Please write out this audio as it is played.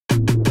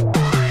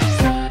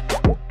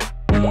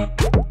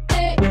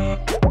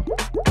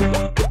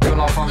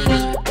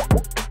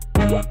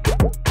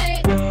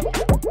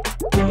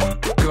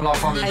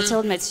I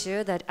told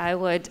Mathieu that I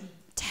would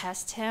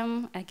test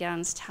him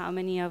against how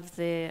many of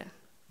the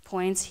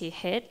points he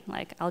hit.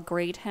 Like, I'll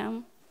grade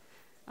him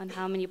on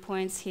how many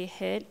points he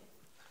hit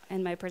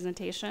in my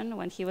presentation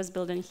when he was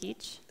building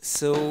Heetch.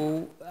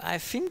 So I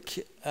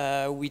think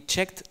we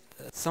checked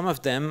some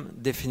of them,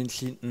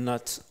 definitely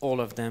not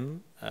all of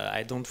them.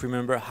 I don't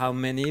remember how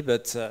many,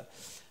 but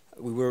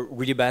we were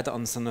really bad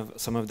on some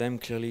of them.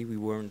 Clearly, we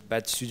weren't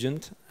bad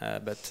students,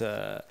 but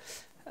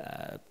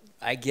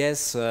I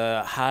guess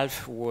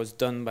half was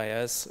done by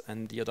us,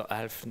 and the other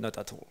half not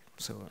at all.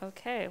 So.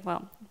 Okay,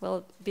 well,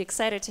 we'll be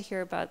excited to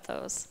hear about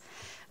those.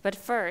 But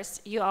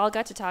first, you all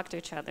got to talk to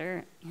each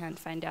other and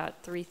find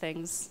out 3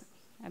 things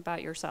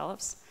about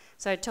yourselves.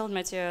 So I told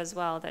Mathieu as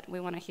well that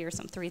we want to hear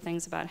some 3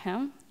 things about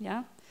him.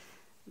 Yeah,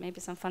 maybe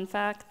some fun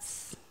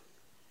facts.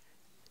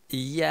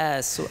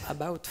 Yeah, so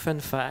about fun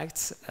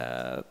facts,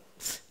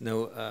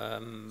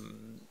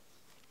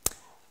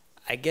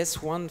 I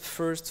guess one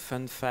first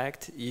fun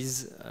fact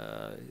is,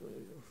 oh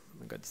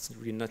my God, it's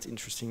really not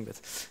interesting, but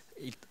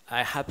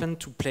I happened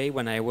to play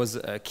when I was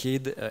a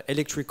kid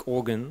electric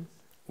organ,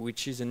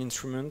 which is an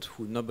instrument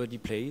who nobody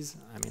plays.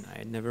 I mean,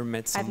 I never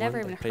met someone that plays that. I've never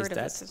even heard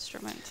of this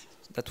instrument.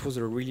 That was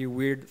a really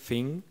weird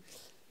thing.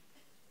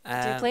 Do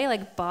you play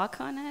like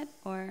Bach on it,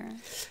 or?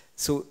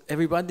 So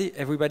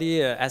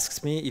everybody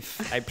asks me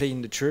if I play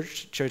in the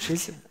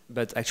churches,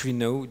 but actually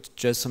no, it's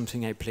just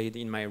something I played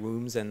in my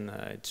rooms, and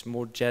it's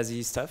more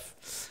jazzy stuff.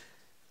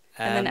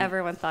 And then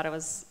everyone thought it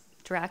was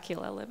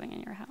Dracula living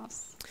in your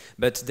house.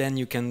 But then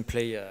you can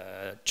play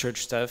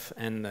church stuff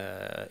and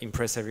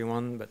impress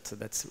everyone, but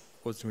that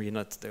was really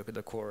not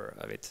the core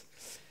of it.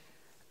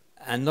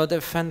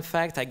 Another fun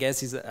fact, I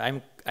guess, is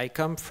I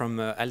come from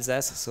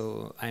Alsace,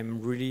 so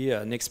I'm really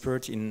an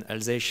expert in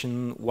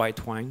Alsatian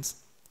white wines,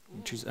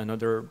 which is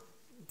another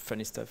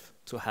funny stuff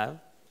to have.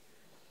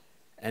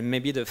 And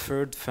maybe the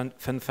third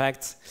fun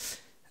fact,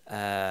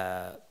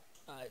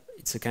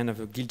 it's a kind of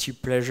a guilty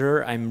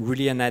pleasure. I'm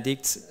really an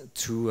addict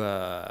to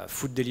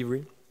food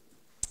delivery.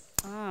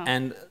 Oh.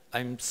 And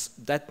I'm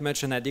that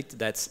much an addict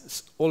that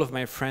all of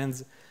my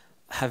friends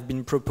have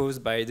been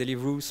proposed by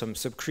Deliveroo some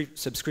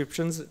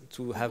subscriptions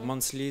to have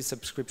monthly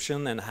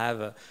subscription and have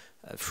a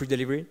free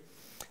delivery.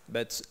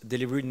 But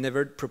Deliveroo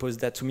never proposed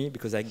that to me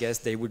because I guess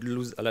they would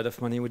lose a lot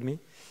of money with me.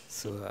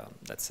 So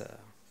that's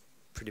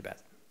pretty bad.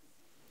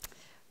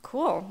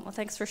 Cool. Well,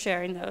 thanks for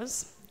sharing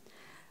those.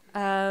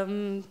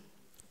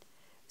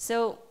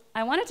 So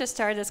I wanted to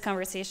start this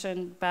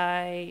conversation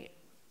by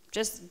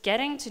just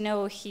getting to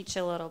know Heetch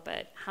a little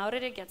bit. How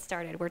did it get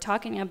started? We're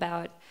talking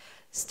about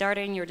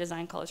starting your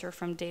design culture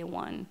from day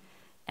one.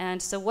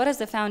 And so what is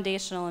the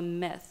foundational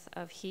myth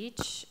of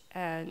Heetch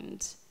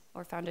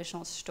or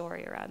foundational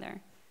story,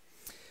 rather?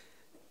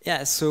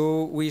 Yeah,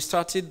 so we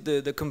started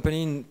the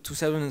company in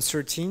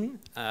 2013.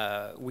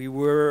 We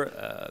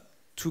were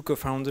 2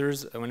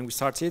 co-founders when we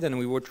started, and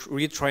we were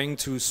really trying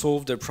to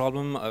solve the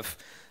problem of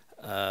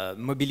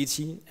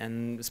mobility,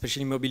 and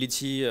especially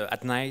mobility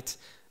at night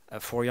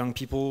for young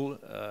people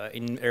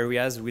in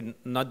areas with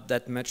not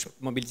that much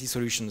mobility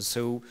solutions.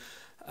 So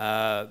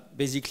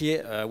basically,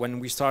 when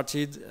we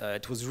started,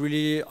 it was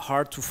really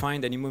hard to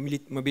find any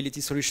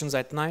mobility solutions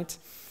at night.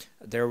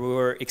 They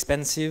were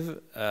expensive.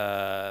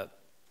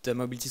 The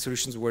mobility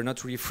solutions were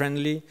not really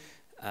friendly,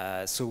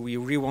 so we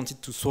really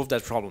wanted to solve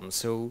that problem.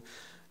 So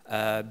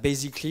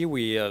basically,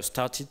 we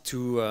started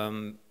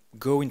to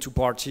go into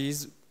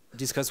parties,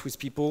 discuss with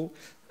people,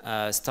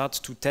 start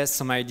to test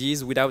some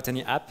ideas without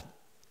any app,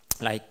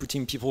 like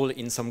putting people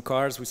in some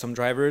cars with some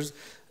drivers,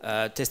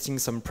 testing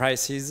some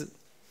prices.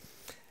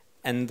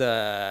 And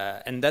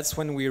that's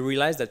when we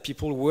realized that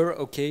people were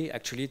okay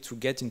actually to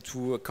get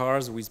into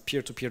cars with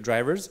peer-to-peer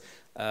drivers.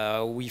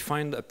 We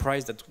find a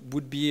price that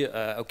would be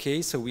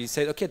okay, so we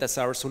said, okay, that's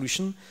our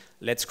solution.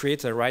 Let's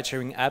create a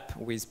ride-sharing app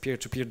with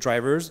peer-to-peer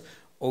drivers,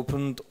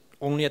 opened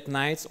only at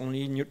night,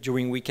 only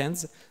during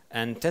weekends,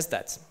 and test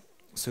that.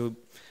 So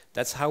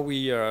that's how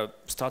we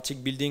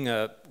started building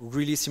a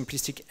really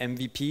simplistic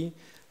MVP,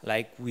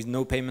 like with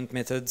no payment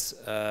methods,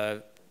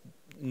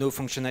 no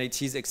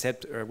functionalities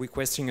except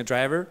requesting a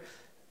driver.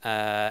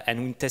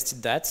 And we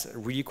tested that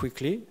really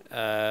quickly,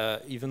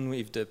 even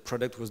if the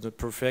product was not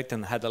perfect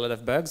and had a lot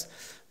of bugs.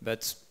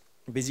 But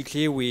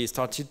basically, we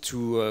started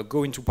to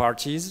go into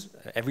parties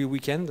every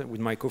weekend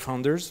with my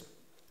co-founders,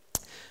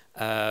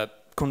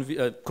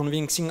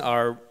 convincing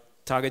our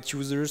target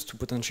users to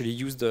potentially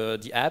use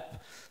the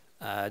app,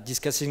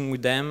 discussing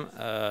with them,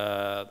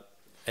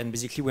 and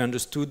basically we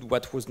understood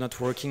what was not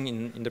working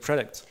in the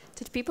product.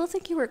 Did people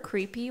think you were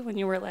creepy when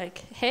you were like,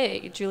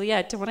 hey,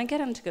 Juliette, do you want to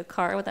get into a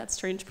car with that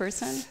strange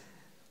person?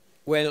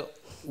 Well,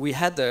 we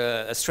had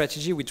a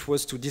strategy which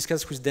was to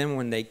discuss with them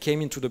when they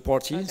came into the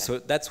party. Okay. So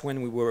that's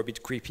when we were a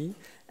bit creepy.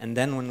 And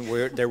then when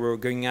they were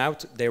going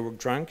out, they were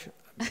drunk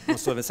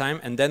most of the time.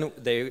 And then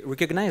they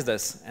recognized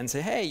us and say,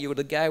 hey, you're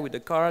the guy with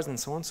the cars and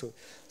so on.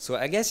 So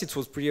I guess it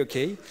was pretty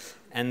okay.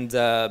 And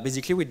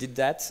basically we did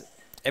that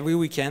every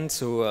weekend.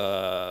 So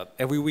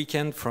every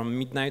weekend from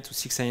midnight to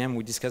 6 a.m.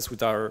 we discussed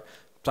with our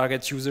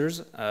target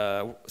users,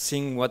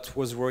 seeing what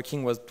was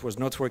working, what was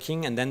not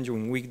working, and then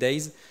during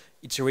weekdays,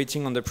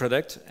 iterating on the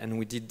product, and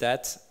we did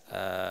that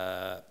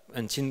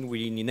until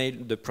we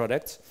nailed the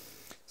product.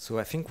 So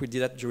I think we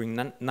did that during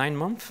 9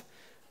 months.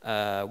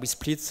 We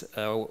split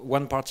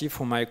one party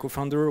for my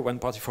co-founder, one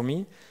party for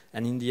me,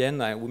 and in the end,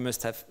 we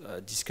must have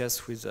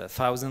discussed with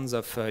thousands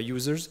of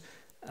users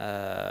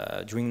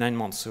during 9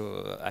 months.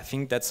 So I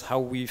think that's how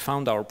we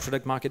found our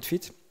product market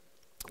fit.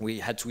 We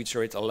had to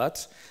iterate a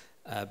lot,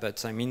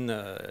 but I mean,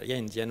 yeah,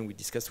 in the end, we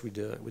discussed with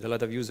a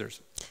lot of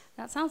users.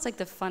 That sounds like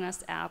the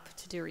funnest app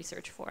to do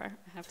research for,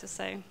 I have to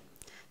say.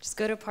 Just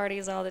go to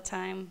parties all the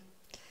time,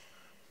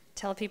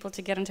 tell people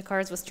to get into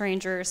cars with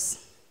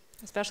strangers,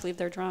 especially if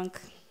they're drunk.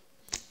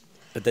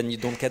 But then you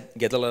don't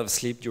get a lot of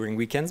sleep during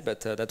weekends,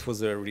 but that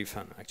was really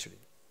fun, actually.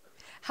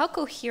 How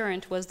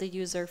coherent was the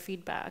user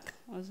feedback?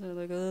 Was it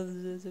like, oh,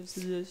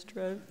 this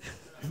drive?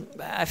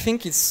 I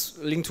think it's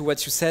linked to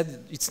what you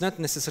said. It's not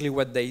necessarily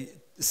what they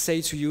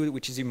say to you,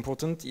 which is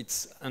important.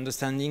 It's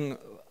understanding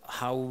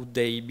how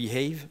they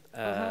behave.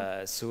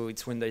 So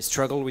it's when they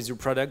struggle with your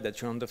product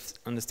that you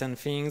understand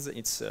things.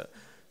 It's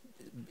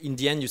in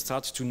the end you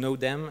start to know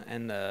them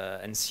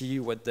and see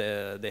what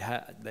they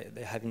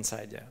have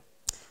inside. Yeah.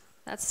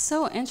 That's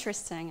so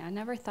interesting. I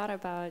never thought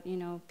about, you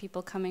know,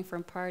 people coming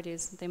from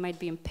parties. They might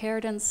be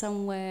impaired in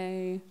some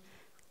way,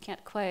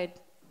 can't quite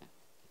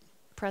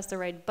press the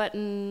right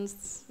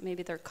buttons.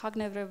 Maybe their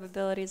cognitive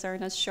abilities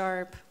aren't as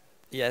sharp.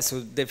 Yeah,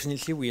 so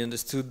definitely we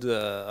understood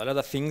a lot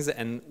of things,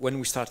 and when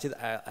we started,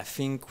 I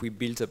think we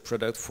built a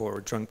product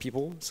for drunk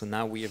people. So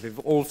now we have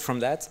evolved from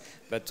that,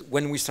 but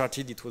when we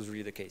started, it was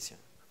really the case. Yeah.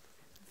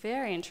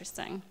 Very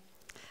interesting.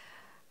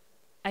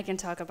 I can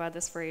talk about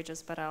this for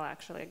ages, but I'll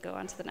actually go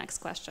on to the next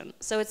question.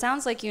 So it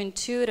sounds like you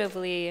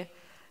intuitively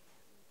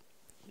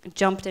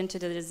jumped into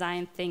the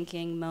design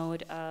thinking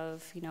mode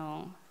of, you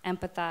know,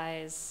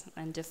 empathize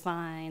and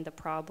define the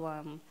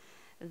problem,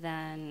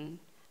 then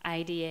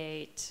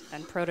ideate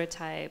and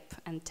prototype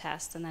and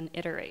test and then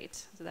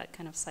iterate. So that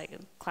kind of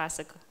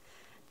classic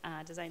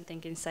design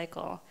thinking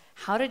cycle.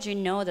 How did you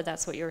know that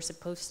that's what you were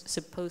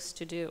supposed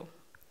to do?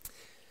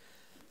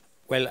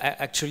 Well,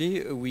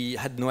 actually, we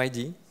had no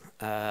idea.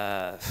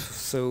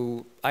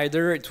 So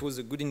either it was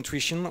a good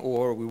intuition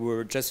or we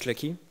were just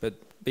lucky, but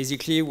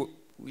basically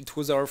it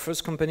was our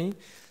first company.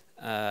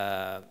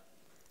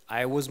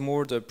 I was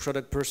more the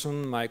product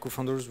person, my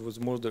co-founders was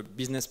more the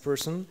business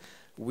person.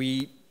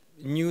 We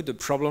knew the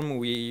problem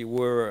we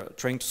were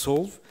trying to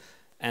solve,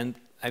 and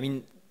I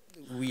mean,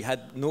 we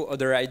had no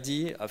other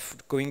idea of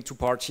going to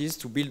parties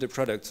to build a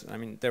product. I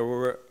mean, there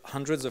were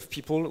hundreds of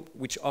people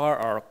which are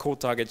our core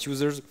target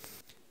users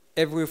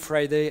every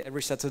Friday,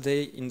 every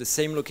Saturday in the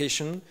same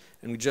location,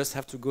 and we just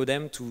have to go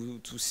them to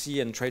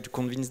see and try to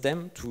convince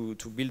them to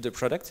build the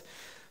product.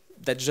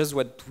 That's just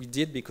what we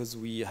did because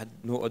we had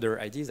no other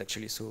ideas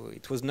actually. So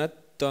it was not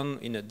done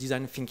in a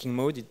design thinking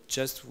mode, it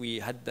just we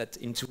had that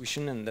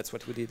intuition and that's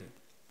what we did.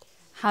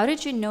 How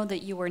did you know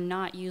that you were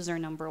not user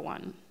number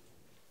one?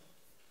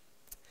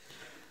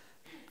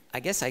 I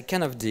guess I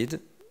kind of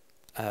did.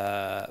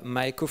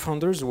 My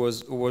co-founders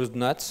was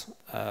not.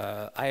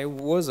 I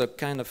was a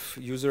kind of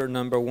user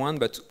number one,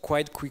 but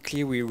quite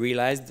quickly we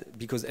realized,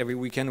 because every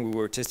weekend we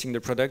were testing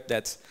the product,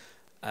 that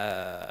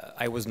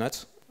I was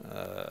not.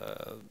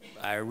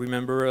 I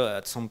remember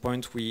at some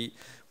point we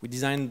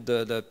designed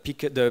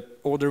the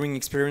ordering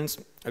experience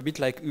a bit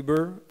like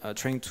Uber,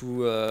 trying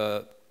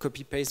to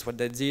copy-paste what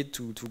they did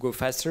to go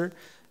faster,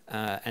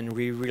 and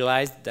we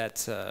realized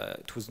that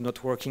it was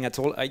not working at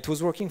all. It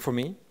was working for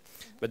me.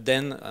 But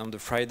then on the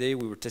Friday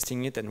we were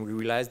testing it and we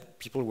realized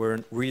people were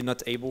really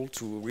not able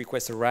to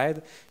request a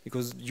ride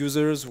because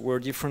users were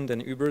different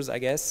than Ubers, I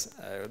guess.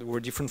 They were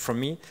different from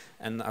me,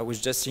 and I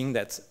was just seeing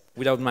that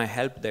without my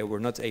help they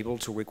were not able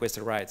to request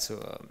a ride. So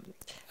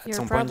at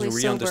some point you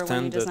really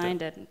understand that. You're probably sober when you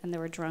designed it, and they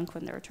were drunk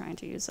when they were trying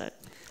to use it.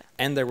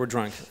 And they were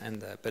drunk,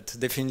 and but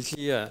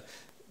definitely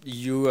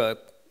you.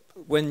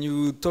 When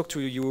you talk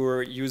to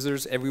your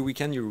users every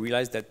weekend, you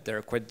realize that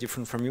they're quite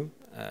different from you,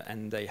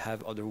 and they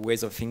have other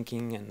ways of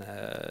thinking and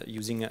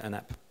using an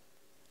app.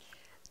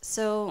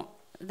 So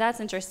that's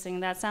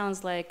interesting. That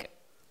sounds like,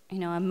 you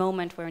know, a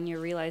moment when you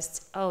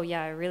realized, oh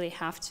yeah, I really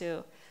have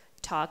to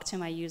talk to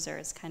my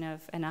users, kind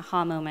of an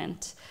aha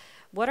moment.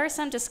 What are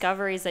some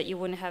discoveries that you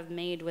wouldn't have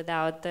made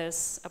without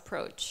this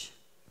approach?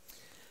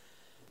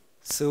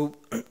 So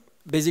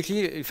basically,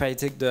 if I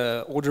take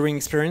the ordering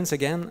experience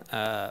again,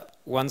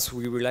 once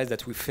we realized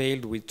that we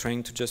failed with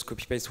trying to just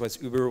copy-paste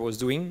what Uber was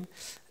doing,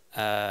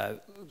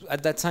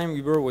 at that time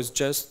Uber was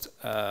just,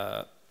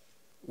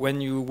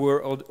 when you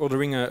were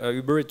ordering a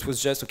Uber, it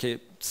was just, okay,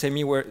 tell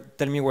me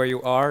where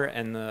you are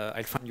and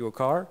I'll find you a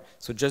car.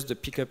 So just the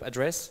pickup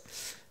address.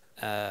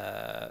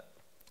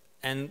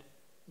 And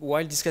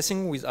while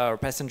discussing with our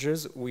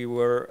passengers, we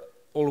were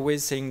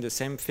always saying the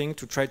same thing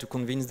to try to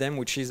convince them,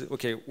 which is,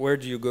 okay, where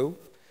do you go?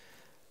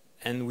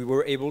 And we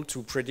were able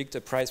to predict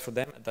a price for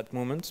them at that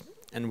moment.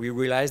 And we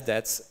realized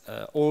that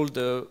all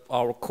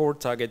our core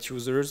target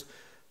users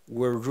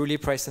were really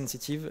price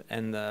sensitive,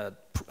 and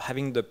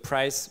having the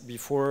price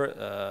before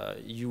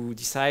you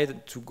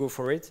decide to go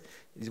for it,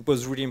 it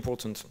was really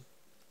important.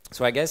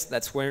 So I guess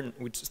that's when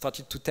we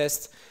started to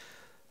test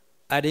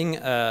adding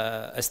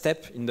a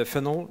step in the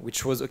funnel,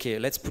 which was, okay,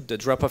 let's put the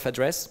drop-off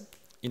address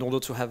in order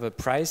to have a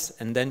price,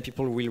 and then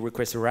people will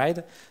request a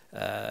ride.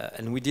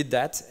 And we did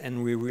that,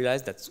 and we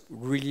realized that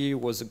really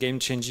was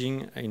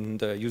game-changing in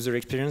the user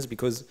experience,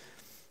 because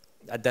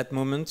at that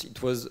moment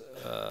it was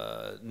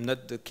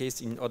not the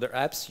case in other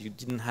apps. You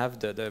didn't have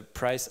the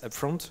price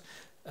upfront,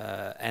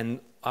 and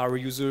our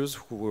users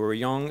who were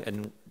young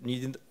and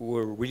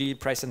were really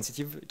price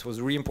sensitive, it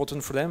was really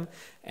important for them,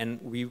 and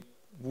we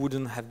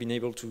wouldn't have been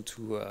able to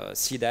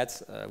see that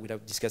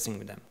without discussing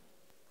with them.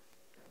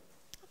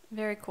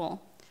 Very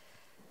cool.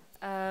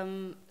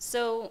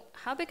 So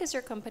how big is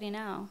your company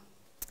now?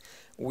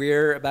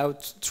 We're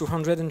about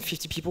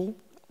 250 people.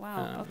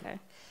 Wow, okay.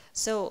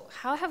 So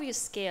how have you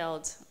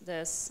scaled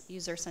this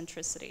user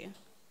centricity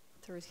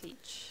through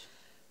Heetch?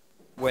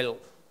 Well,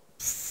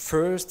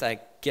 first, I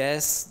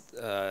guess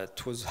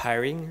it was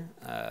hiring.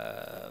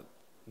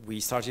 We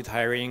started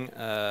hiring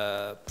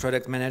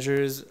product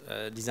managers,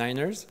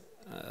 designers.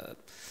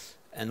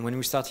 And when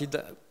we started,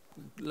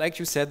 like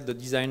you said, the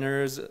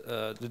designer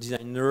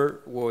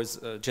was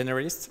a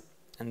generalist.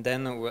 And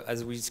then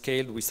as we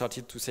scaled, we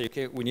started to say,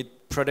 okay, we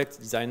need product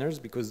designers,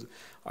 because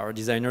our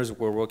designers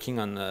were working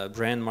on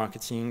brand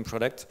marketing,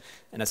 product.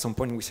 And at some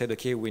point we said,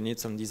 okay, we need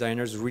some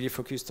designers really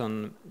focused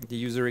on the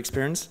user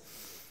experience.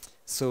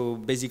 So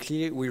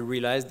basically we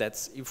realized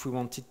that if we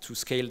wanted to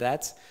scale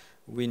that,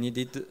 we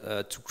needed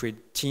to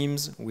create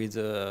teams with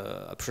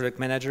a product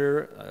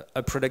manager,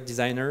 a product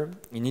designer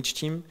in each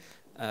team.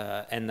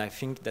 And I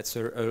think that's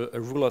a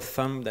rule of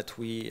thumb that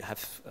we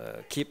have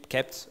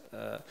kept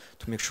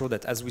to make sure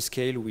that as we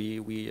scale,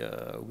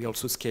 we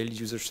also scale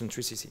user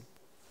centricity.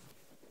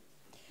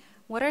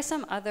 What are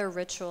some other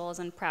rituals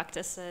and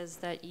practices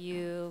that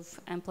you've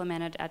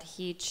implemented at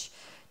Heetch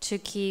to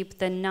keep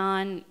the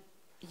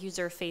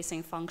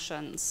non-user-facing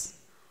functions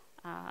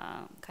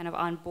kind of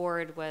on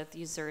board with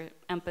user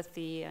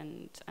empathy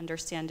and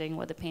understanding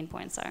what the pain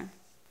points are?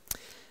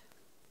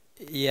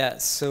 Yeah,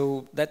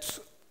 so that's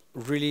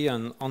really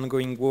an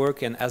ongoing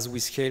work, and as we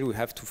scale, we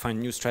have to find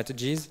new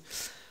strategies.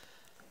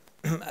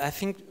 I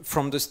think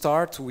from the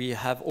start, we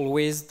have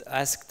always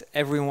asked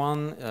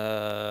everyone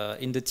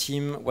in the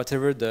team,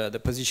 whatever the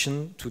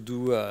position, to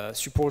do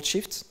support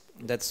shifts.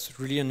 That's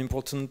really an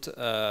important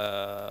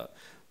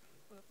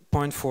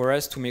point for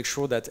us to make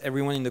sure that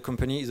everyone in the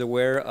company is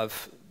aware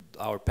of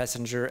our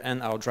passenger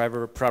and our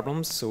driver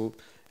problems. So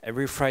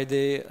every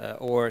Friday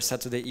or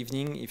Saturday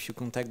evening, if you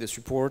contact the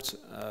support,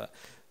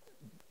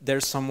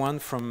 there's someone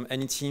from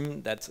any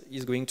team that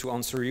is going to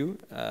answer you,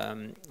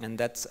 and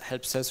that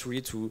helps us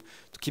really to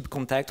keep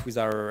contact with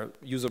our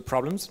user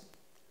problems.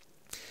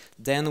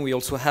 Then we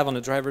also have on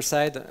the driver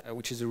side,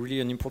 which is really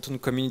an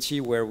important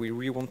community where we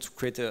really want to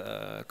create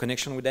a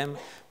connection with them.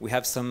 We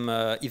have some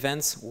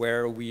events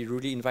where we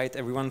really invite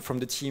everyone from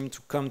the team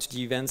to come to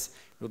the events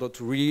in order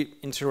to really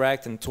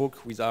interact and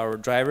talk with our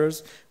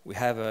drivers. We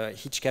have a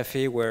Heetch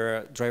Cafe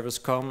where drivers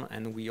come,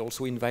 and we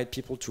also invite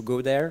people to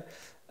go there.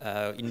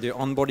 In the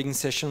onboarding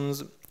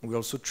sessions, we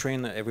also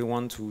train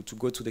everyone to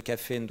go to the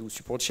cafe and do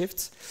support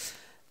shifts.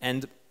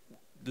 And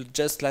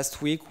just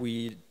last week,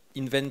 we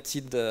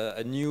invented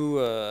a new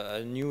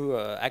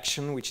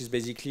action, which is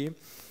basically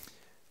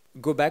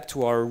go back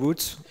to our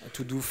roots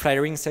to do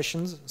flyering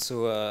sessions.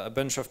 So a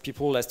bunch of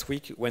people last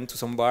week went to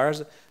some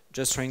bars,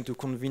 just trying to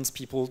convince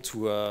people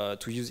to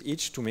use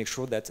Heetch, to make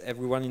sure that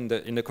everyone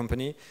in the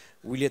company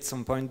will at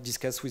some point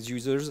discuss with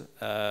users,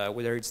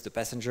 whether it's the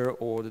passenger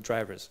or the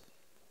drivers.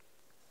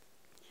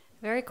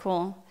 Very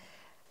cool.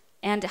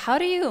 And how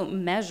do you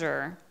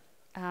measure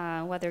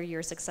whether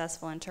you're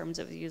successful in terms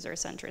of user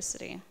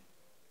centricity?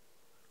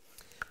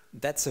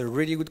 That's a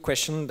really good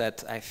question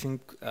that I think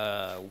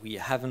we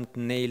haven't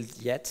nailed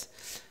yet.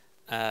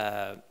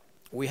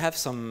 We have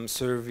some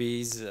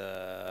surveys,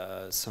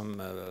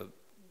 some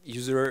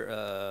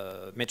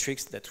user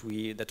metrics that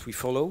we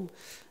follow.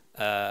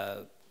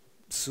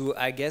 So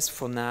I guess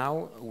for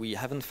now we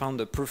haven't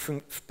found a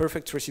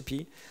perfect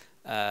recipe,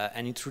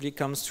 and it really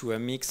comes to a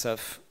mix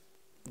of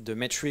the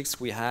metrics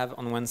we have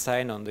on one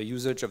side on the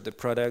usage of the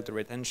product, the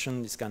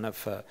retention, this kind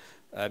of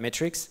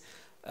metrics,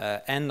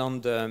 and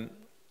on the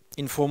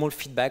informal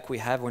feedback we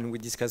have when we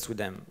discuss with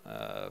them.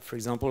 For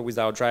example, with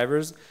our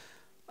drivers,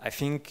 I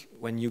think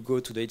when you go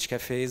to the Heetch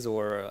cafes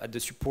or at the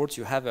support,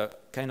 you have a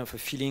kind of a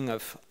feeling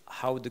of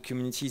how the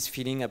community is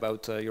feeling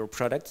about your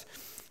product.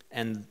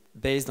 And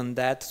based on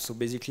that, so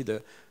basically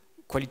the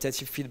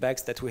qualitative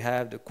feedbacks that we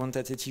have, the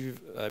quantitative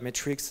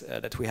metrics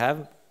that we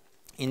have,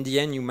 in the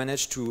end, you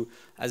manage to,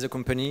 as a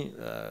company,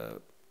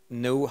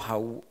 know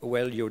how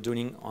well you're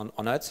doing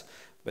on it,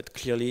 but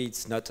clearly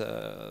it's not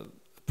a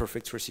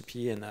perfect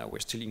recipe, and we're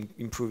still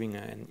improving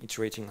and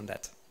iterating on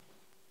that.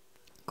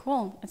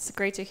 Cool. It's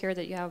great to hear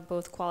that you have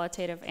both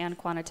qualitative and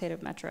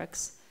quantitative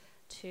metrics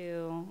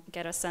to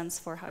get a sense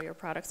for how your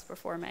product's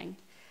performing.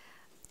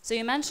 So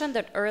you mentioned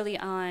that early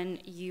on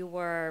you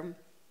were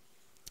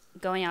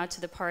going out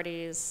to the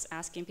parties,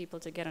 asking people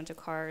to get into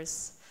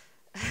cars.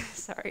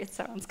 Sorry, it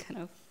sounds kind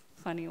of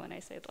funny when I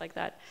say it like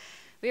that.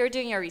 We were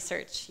doing your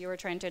research. You were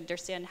trying to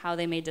understand how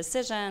they made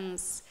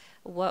decisions,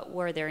 what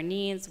were their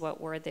needs, what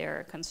were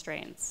their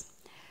constraints.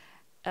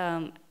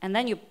 And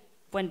then you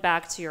went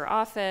back to your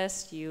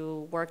office,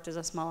 you worked as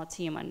a small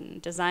team on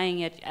designing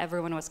it.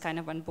 Everyone was kind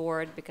of on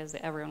board because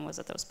everyone was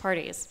at those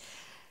parties.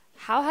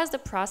 How has the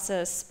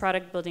process,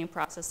 product building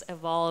process,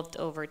 evolved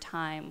over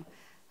time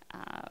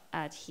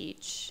at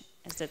Heetch?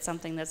 Is it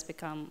something that's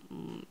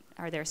become,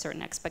 are there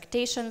certain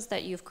expectations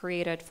that you've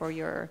created for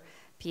your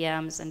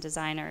PMs and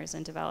designers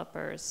and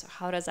developers?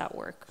 How does that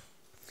work?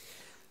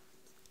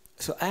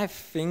 So I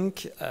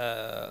think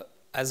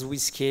as we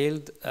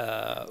scaled,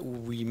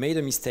 we made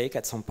a mistake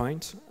at some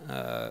point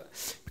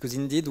because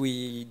indeed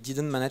we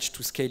didn't manage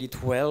to scale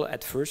it well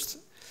at first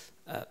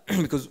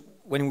because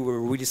when we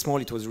were really small,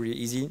 it was really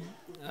easy.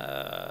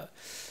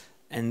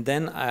 And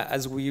then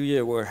as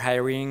we were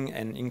hiring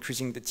and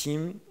increasing the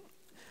team,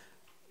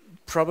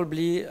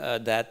 probably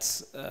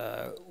that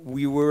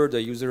we were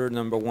the user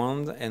number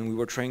one and we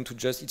were trying to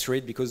just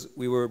iterate because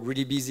we were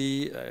really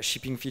busy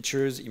shipping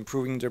features,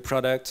 improving the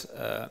product,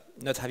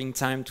 not having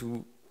time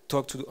to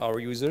talk to our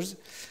users.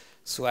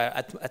 So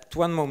at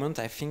one moment,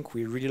 I think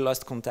we really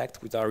lost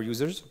contact with our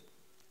users,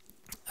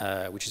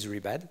 which is really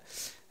bad.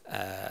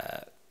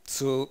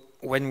 So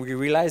when we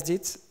realized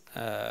it,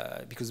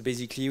 because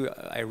basically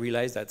I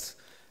realized that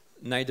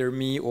neither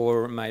me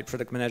or my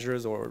product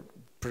managers or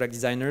product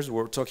designers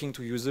were talking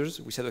to users,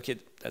 we said, okay,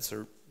 that's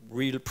a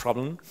real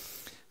problem.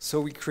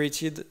 So we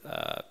created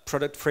a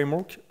product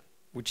framework,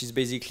 which is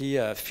basically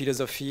a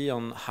philosophy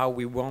on how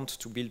we want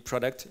to build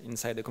product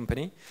inside the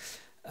company,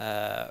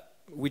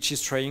 which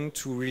is trying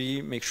to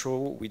really make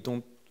sure we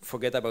don't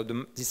forget about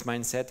this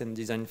mindset and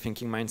design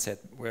thinking mindset,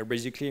 where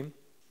basically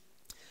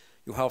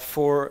you have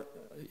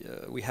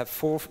we have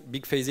four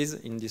big phases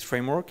in this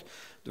framework.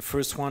 The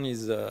first one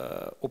is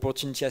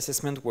opportunity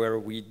assessment, where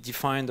we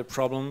define the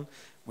problem,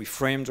 we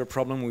frame the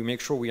problem, we make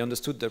sure we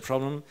understood the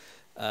problem,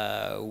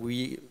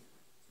 we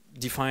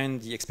define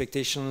the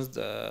expectations,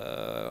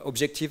 the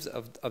objectives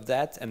of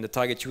that, and the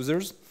target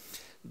users.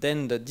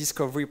 Then the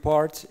discovery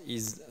part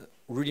is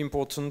really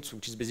important,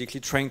 which is basically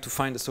trying to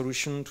find a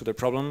solution to the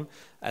problem,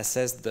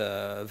 assess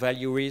the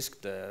value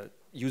risk, the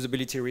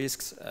usability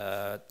risks,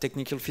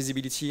 technical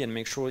feasibility, and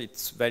make sure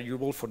it's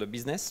valuable for the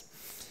business.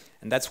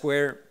 And that's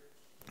where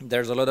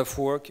there's a lot of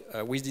work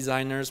with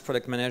designers,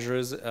 product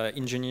managers,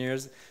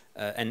 engineers,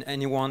 and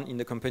anyone in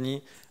the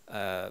company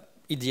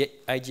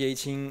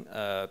ideating,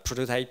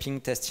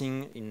 prototyping,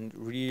 testing in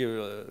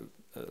really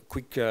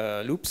quick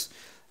loops,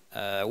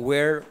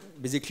 where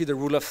basically the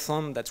rule of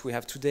thumb that we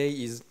have today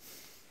is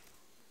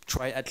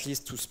try at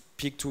least to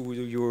speak to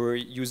your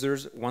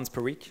users once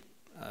per week.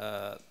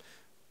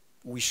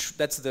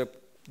 That's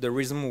the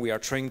reason we are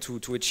trying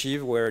to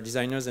achieve, where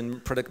designers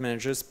and product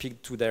managers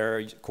speak to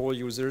their core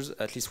users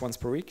at least once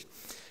per week.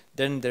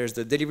 Then there's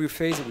the delivery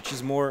phase, which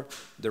is more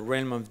the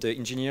realm of the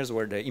engineers,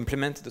 where they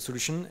implement the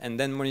solution. And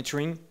then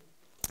monitoring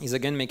is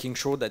again making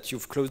sure that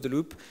you've closed the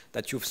loop,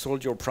 that you've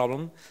solved your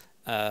problem.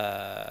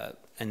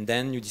 And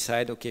then you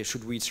decide, okay,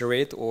 should we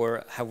iterate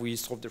or have we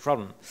solved the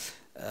problem?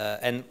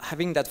 And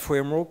having that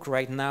framework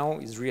right now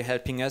is really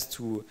helping us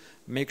to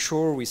make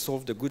sure we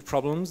solve the good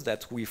problems,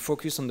 that we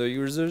focus on the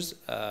users,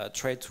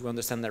 try to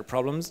understand their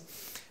problems,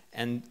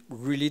 and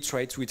really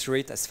try to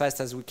iterate as fast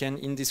as we can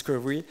in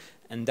discovery.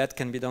 And that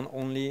can be done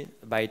only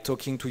by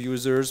talking to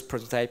users,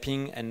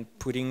 prototyping, and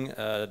putting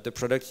the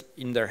product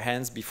in their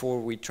hands before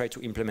we try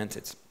to implement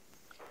it.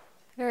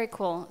 Very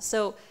cool.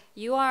 So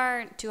you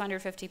are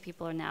 250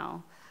 people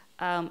now.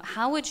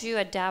 How would you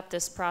adapt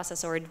this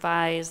process or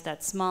advise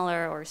that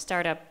smaller or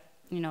startup,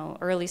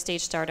 early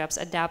stage startups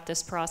adapt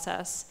this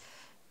process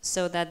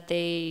so that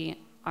they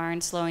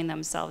aren't slowing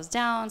themselves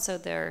down, so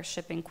they're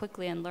shipping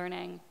quickly and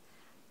learning?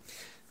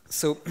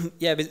 So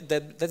yeah,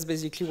 that's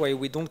basically why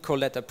we don't call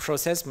that a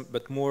process,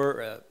 but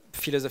more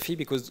philosophy,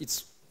 because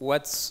it's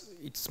what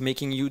it's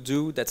making you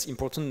do that's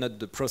important, not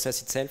the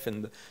process itself,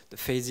 and the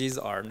phases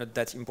are not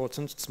that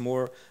important. It's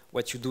more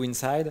what you do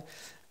inside.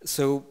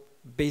 So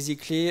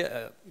basically,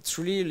 it's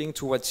really linked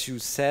to what you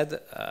said.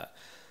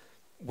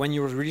 When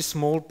you're really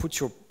small, put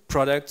your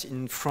product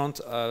in front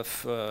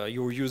of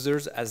your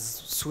users as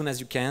soon as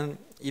you can,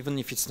 even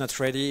if it's not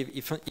ready,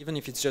 even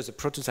if it's just a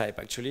prototype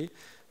actually,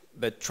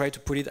 but try to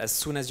put it as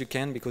soon as you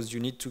can, because you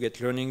need to get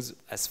learnings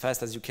as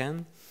fast as you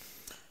can.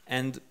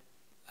 And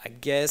I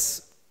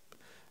guess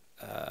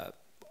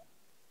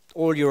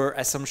all your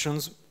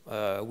assumptions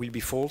will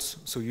be false,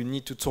 so you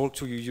need to talk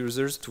to your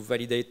users to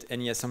validate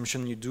any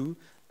assumption you do.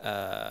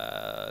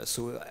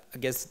 So I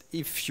guess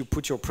if you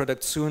put your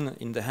product soon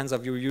in the hands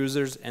of your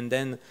users and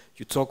then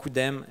you talk with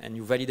them and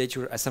you validate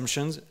your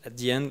assumptions, at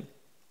the end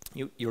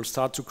you'll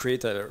start to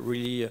create a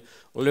really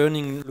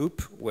learning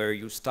loop where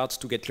you start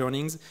to get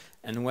learnings.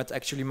 And what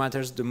actually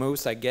matters the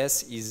most, I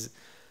guess, is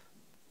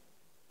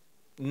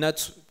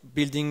not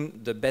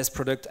building the best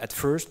product at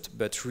first,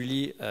 but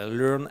really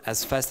learn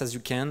as fast as you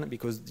can,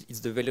 because it's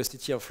the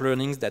velocity of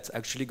learnings that's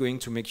actually going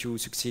to make you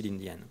succeed in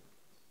the end.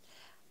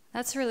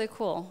 That's really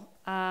cool.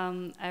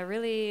 I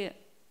really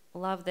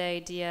love the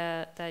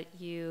idea that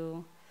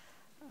you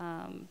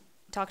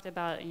talked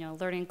about,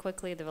 learning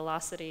quickly. The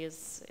velocity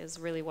is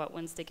really what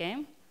wins the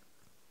game.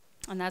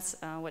 And that's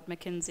what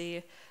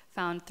McKinsey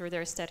found through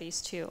their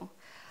studies too.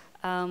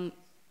 Can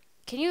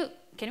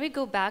we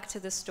go back to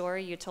the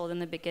story you told in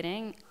the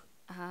beginning?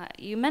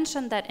 You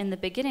mentioned that in the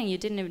beginning you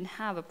didn't even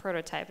have a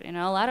prototype. A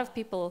lot of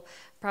people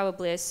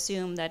probably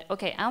assume that,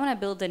 okay, I want to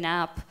build an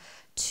app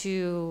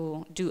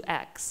to do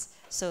X.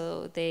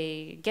 So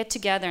they get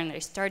together and they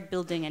start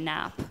building an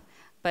app.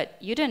 But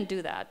you didn't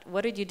do that.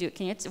 What did you do?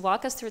 Can you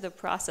walk us through the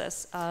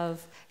process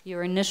of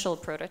your initial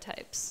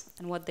prototypes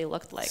and what they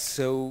looked like?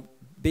 So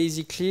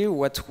basically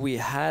what we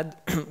had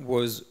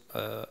was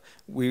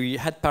we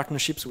had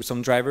partnerships with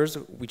some drivers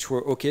which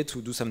were okay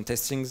to do some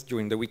testings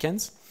during the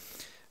weekends.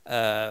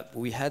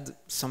 We had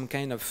some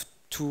kind of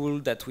tool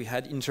that we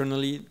had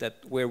internally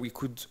where we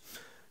could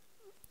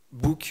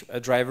book a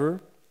driver.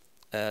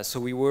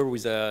 So we were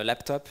with a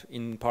laptop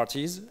in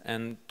parties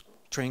and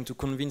trying to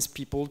convince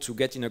people to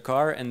get in a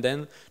car and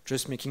then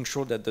just making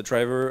sure that the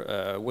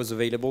driver was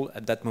available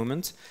at that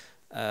moment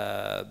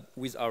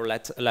with our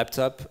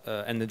laptop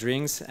and the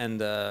drinks.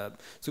 And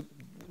so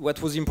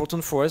what was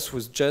important for us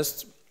was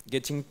just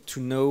getting to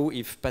know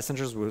if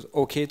passengers were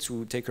okay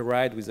to take a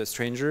ride with a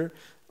stranger,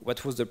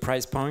 what was the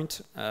price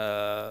point,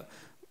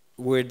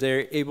 were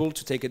they able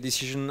to take a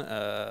decision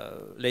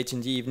late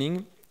in the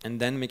evening, and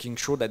then making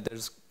sure that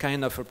there's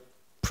kind of a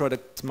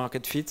product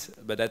market fit,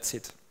 but that's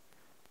it.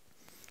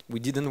 We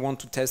didn't want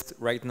to test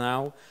right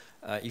now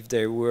if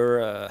they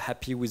were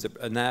happy with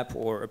an app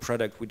or a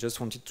product. We just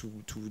wanted to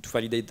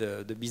validate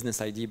the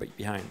business idea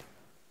behind.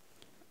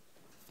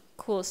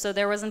 Cool. So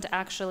there wasn't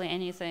actually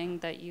anything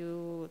that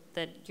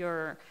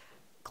your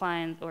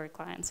clients or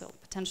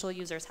potential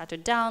users had to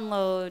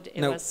download.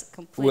 It was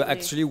completely. Well,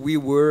 actually, we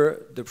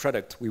were the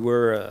product. We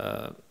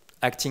were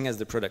acting as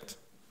the product.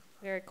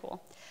 Very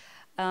cool.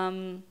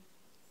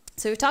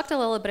 So we talked a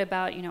little bit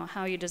about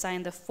how you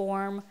designed the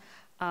form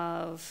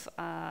of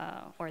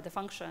or the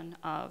function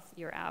of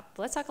your app.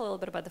 Let's talk a little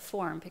bit about the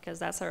form, because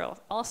that's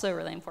also a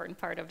really important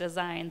part of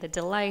design: the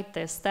delight,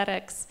 the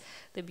aesthetics,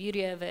 the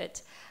beauty of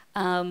it.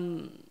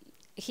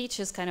 Heetch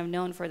is kind of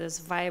known for this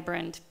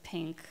vibrant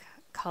pink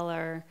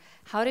color.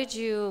 How did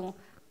you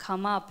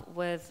come up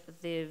with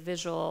the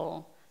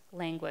visual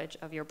language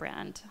of your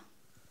brand?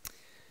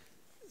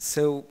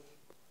 So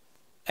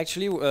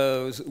actually,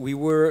 we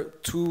were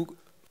two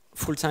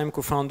full-time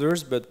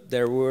co-founders, but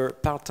there were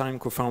part-time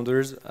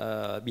co-founders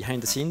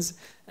behind the scenes,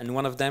 and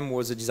one of them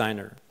was a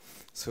designer.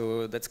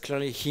 So that's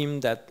clearly him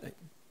that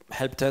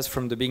helped us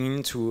from the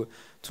beginning to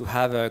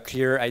have a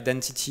clear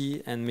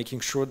identity and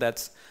making sure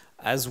that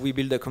as we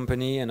build a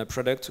company and a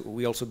product,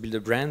 we also build a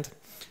brand.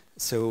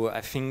 So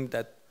I think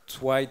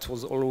that's why it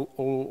was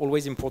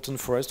always important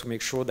for us to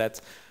make sure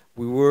that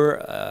we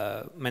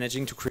were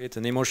managing to create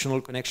an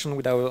emotional connection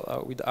with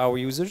our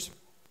users.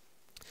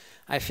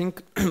 I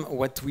think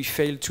what we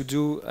failed to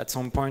do at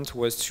some point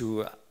was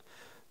to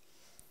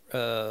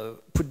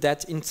put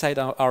that inside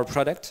our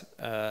product,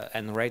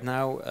 and right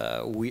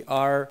now we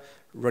are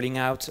rolling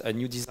out a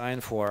new design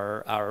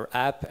for our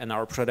app and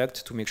our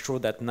product to make sure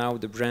that now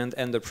the brand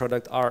and the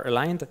product are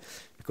aligned,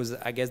 because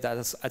I guess that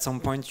at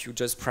some point you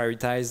just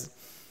prioritize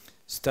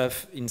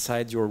stuff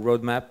inside your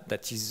roadmap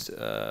that is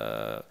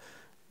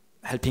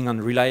helping on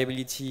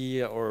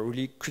reliability or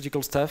really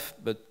critical stuff,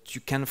 but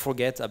you can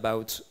forget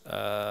about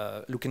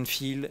look and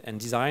feel and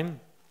design.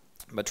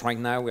 But right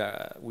now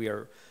we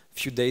are a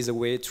few days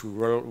away to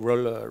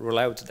roll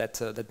out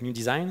that new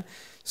design.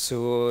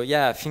 So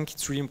yeah, I think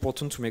it's really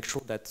important to make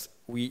sure that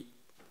we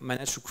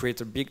manage to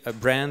create a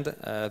brand,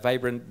 a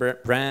vibrant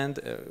brand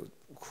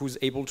who's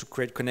able to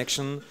create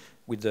connection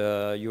with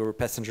your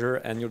passenger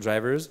and your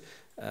drivers,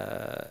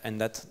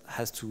 and that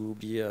has to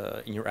be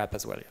in your app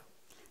as well. Yeah.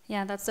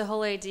 Yeah, that's the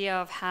whole idea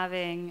of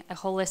having a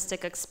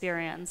holistic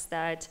experience,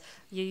 that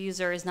your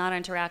user is not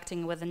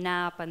interacting with an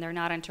app and they're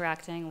not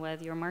interacting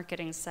with your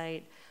marketing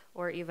site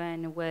or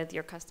even with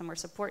your customer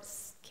support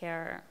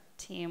care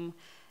team.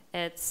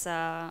 It's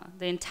the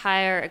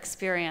entire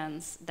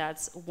experience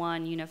that's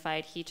one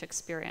unified Heetch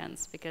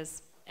experience,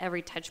 because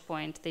every touch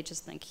point, they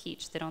just think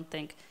Heetch. They don't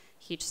think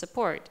Heetch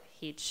support,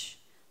 Heetch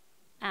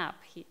app,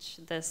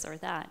 Heetch this or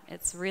that.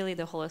 It's really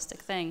the holistic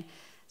thing.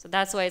 So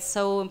that's why it's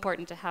so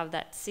important to have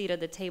that seat at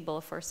the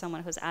table for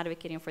someone who's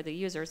advocating for the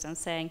users and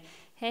saying,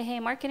 hey,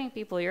 marketing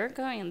people, you're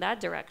going in that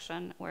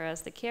direction,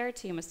 whereas the care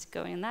team is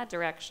going in that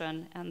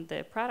direction and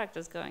the product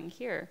is going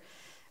here.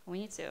 We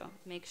need to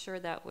make sure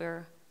that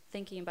we're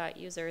thinking about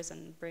users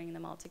and bringing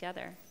them all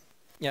together.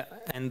 Yeah,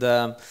 and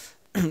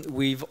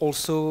we've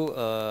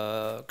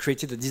also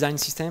created a design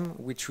system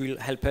which will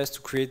help us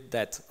to create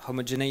that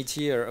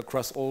homogeneity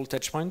across all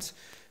touchpoints.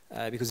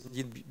 Because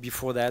indeed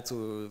before that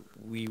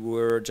we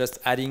were just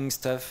adding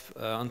stuff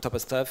on top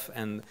of stuff,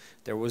 and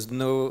there was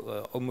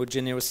no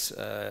homogeneous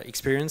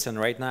experience. And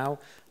right now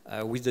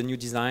with the new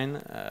design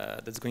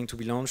that's going to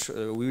be launched,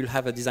 we will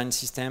have a design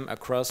system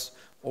across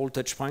all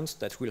touch points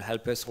that will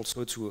help us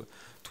also to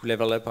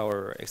level up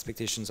our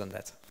expectations on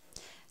that.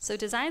 So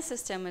design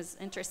system is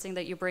interesting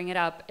that you bring it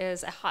up,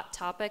 is a hot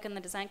topic in the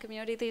design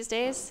community these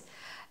days.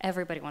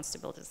 Everybody wants to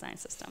build a design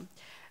system.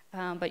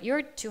 But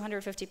you're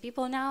 250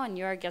 people now, and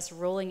you're, I guess,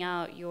 rolling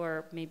out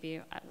your, maybe,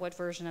 what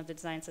version of the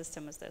design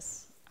system is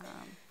this?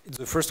 It's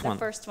the first one. The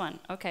first one,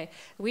 okay.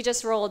 We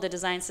just rolled the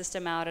design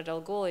system out at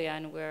Algolia,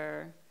 and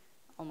we're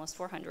almost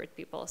 400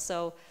 people.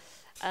 So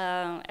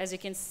as you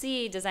can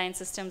see, design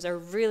systems are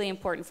really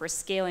important for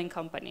scaling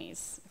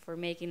companies, for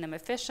making them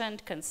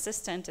efficient,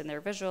 consistent in their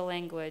visual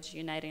language,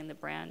 uniting the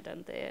brand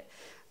and the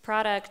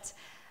product.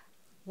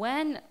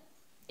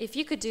 If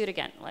you could do it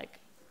again, like,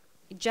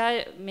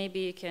 maybe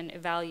you can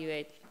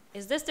evaluate,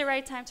 is this the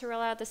right time to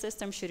roll out the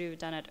system? Should you have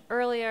done it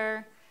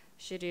earlier?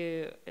 Should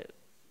you,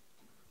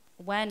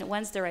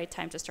 when's the right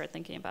time to start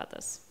thinking about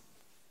this?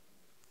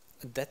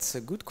 That's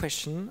a good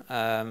question.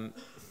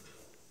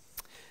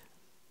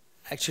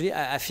 Actually,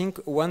 I think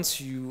once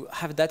you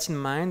have that in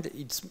mind,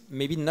 it's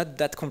maybe not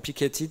that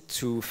complicated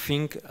to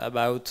think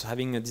about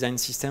having a design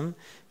system,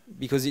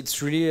 because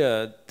it's really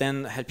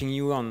then helping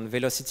you on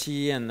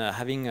velocity and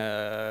having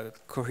a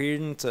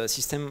coherent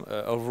system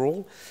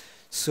overall.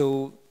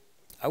 So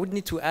I would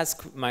need to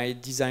ask my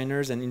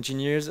designers and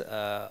engineers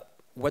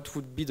what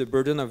would be the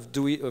burden of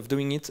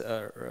doing it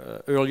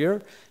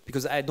earlier,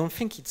 because I don't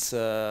think it's.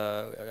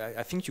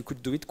 I think you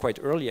could do it quite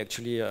early,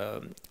 actually,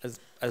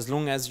 as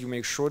long as you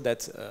make sure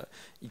that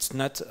it's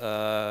not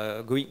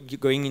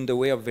going in the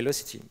way of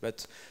velocity.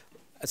 But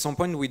at some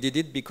point we did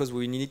it because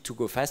we needed to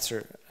go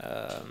faster,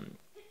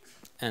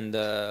 and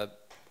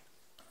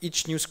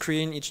each new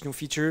screen, each new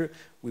feature,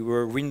 we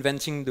were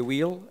reinventing the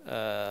wheel.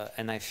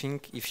 And I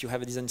think if you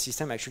have a design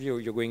system, actually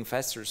you're going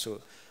faster. So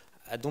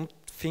I don't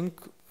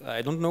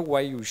know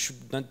why you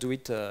should not do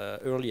it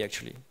early,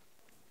 actually.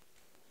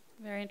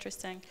 Very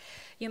interesting.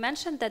 You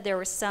mentioned that there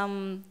were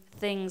some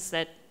things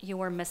that you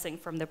were missing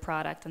from the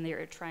product and that you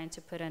were trying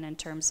to put in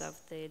terms of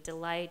the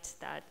delight,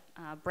 that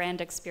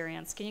brand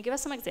experience. Can you give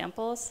us some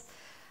examples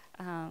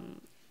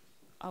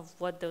of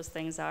what those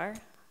things are?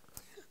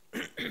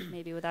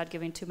 Maybe without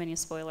giving too many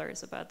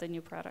spoilers about the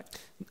new product.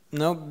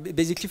 No,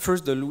 basically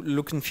first the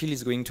look and feel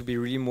is going to be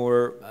really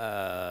more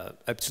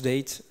up to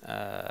date.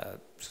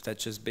 So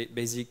that's just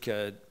basic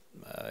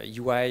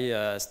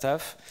UI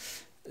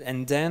stuff.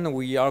 And then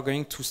we are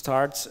going to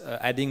start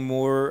adding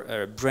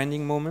more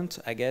branding moment,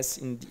 I guess,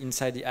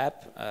 inside the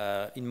app,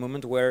 in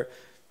moment where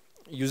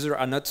users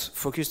are not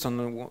focused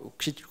on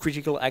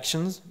critical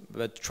actions,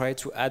 but try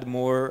to add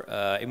more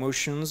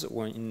emotions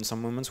in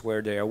some moments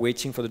where they are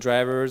waiting for the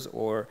drivers,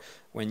 or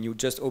when you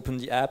just open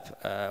the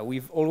app.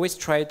 We've always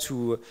tried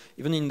to,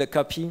 even in the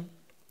copy,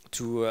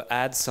 to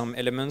add some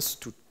elements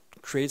to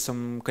create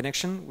some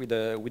connection with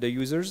the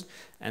users.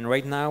 And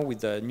right now,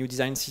 with the new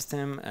design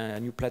system,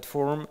 new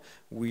platform,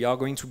 we are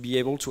going to be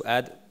able to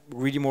add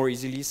really more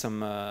easily some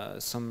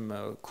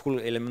cool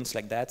elements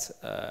like that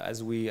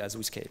as we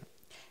scale.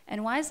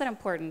 And why is that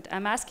important?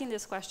 I'm asking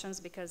these questions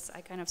because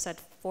I kind of said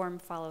form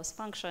follows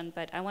function,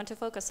 but I want to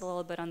focus a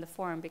little bit on the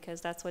form because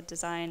that's what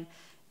design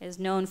is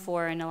known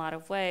for in a lot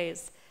of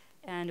ways.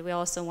 And we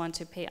also want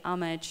to pay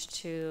homage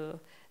to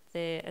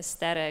the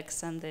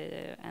aesthetics and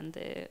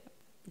the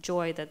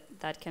joy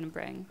that can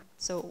bring.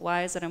 So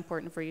why is it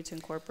important for you to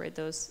incorporate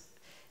those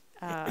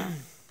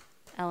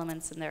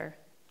elements in there?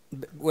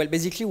 Well,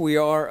 basically we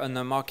are on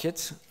a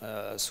market,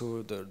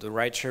 so the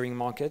ride-sharing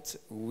market,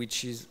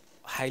 which is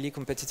highly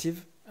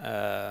competitive.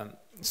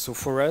 So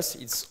for us,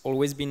 it's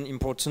always been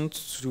important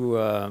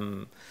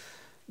to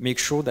make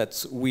sure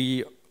that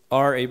we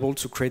are able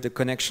to create a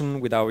connection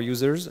with our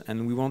users,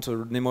 and we want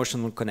an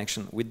emotional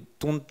connection. We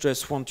don't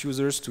just want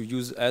users to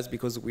use us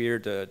because we're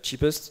the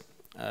cheapest.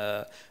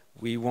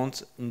 We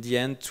want, in the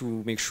end, to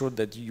make sure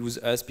that you use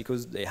us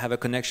because they have a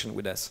connection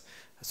with us.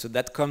 So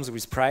that comes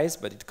with price,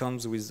 but it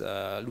comes with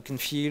look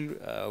and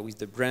feel, with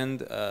the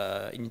brand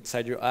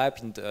inside your app,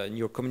 in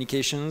your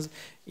communications,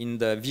 in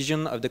the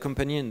vision of the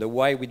company and the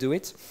why we do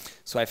it.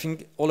 So I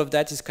think all of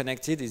that is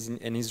connected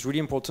and is really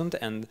important,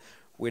 and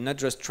we're not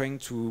just trying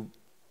to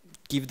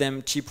give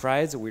them cheap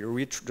rides, we're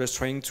really just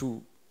trying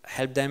to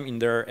help them in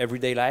their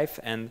everyday life,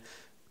 and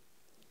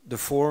the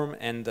form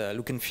and the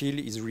look and feel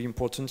is really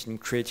important in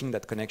creating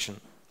that connection.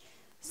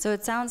 So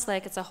it sounds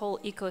like it's a whole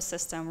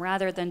ecosystem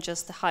rather than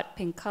just the hot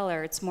pink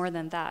color. It's more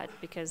than that,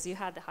 because you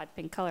had the hot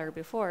pink color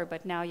before,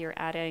 but now you're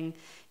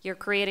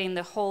creating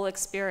the whole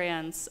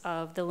experience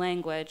of the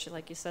language,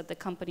 like you said, the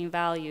company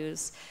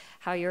values,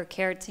 how your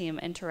care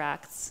team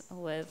interacts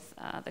with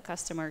the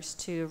customers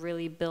to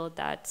really build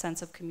that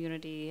sense of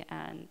community.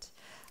 And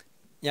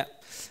yeah,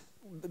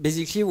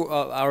 basically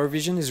our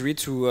vision is really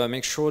to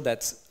make sure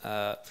that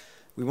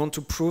we want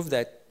to prove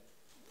that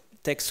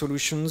tech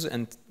solutions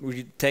and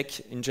really tech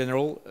in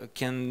general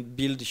can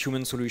build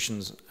human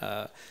solutions,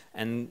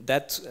 and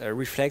that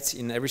reflects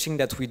in everything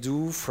that we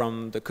do,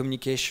 from the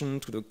communication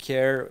to the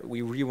care.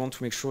 We really want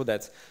to make sure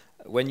that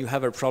when you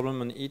have a problem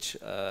on Heetch,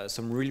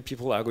 some real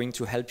people are going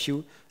to help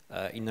you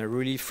in a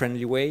really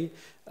friendly way.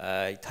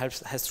 It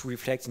has to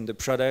reflect in the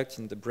product,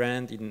 in the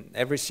brand, in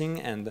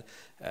everything, and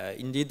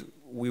indeed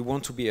we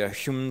want to be a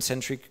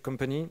human-centric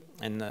company,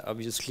 and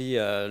obviously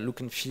look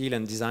and feel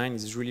and design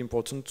is really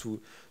important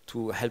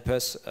to help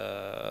us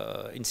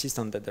insist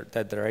on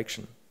that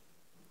direction.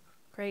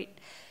 Great.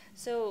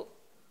 So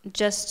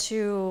just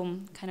to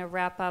kind of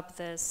wrap up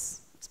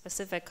this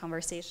specific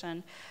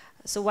conversation,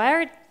 so why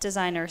are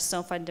designers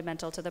so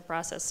fundamental to the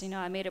process? You know,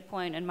 I made a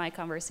point in my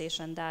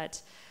conversation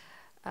that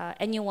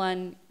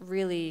anyone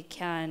really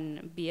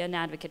can be an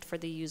advocate for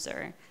the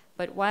user,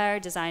 but why are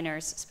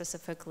designers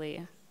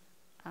specifically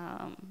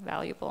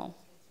valuable?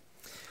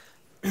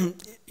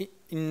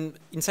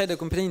 Inside the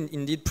company,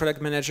 indeed,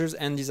 product managers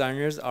and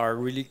designers are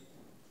really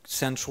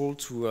central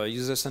to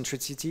user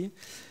centricity,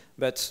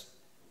 but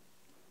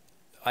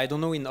I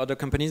don't know in other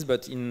companies,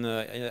 but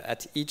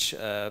at each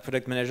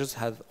product managers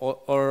have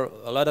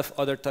a lot of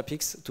other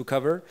topics to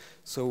cover.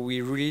 So we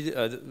really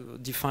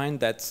define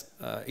that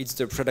it's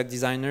the product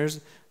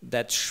designers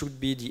that should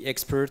be the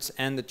experts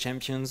and the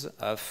champions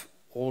of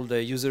all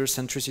the user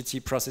centricity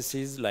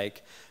processes,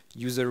 like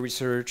user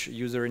research,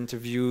 user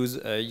interviews,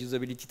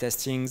 usability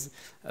testings,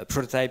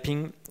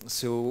 prototyping.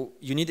 So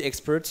you need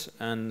experts,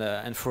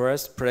 and for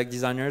us, product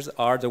designers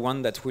are the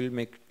one that will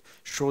make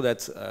sure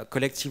that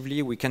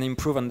collectively we can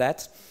improve on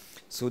that.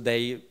 So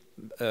they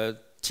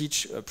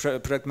teach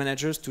product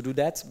managers to do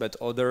that, but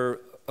other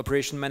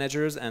operation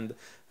managers and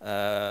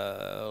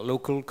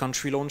local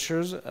country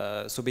launchers.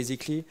 So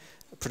basically,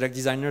 product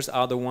designers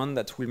are the one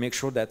that will make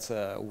sure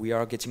that we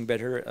are getting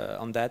better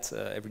on that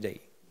every day.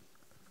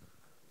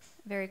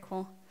 Very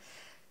cool.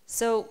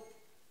 So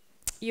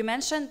you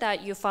mentioned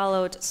that you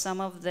followed some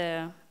of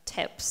the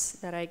tips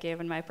that I gave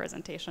in my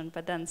presentation,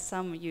 but then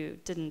some you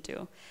didn't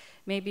do.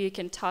 Maybe you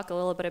can talk a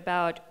little bit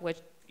about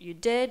what you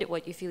did,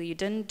 what you feel you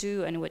didn't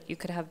do, and what you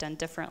could have done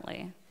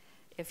differently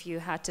if you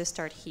had to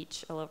start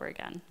Heetch all over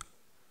again.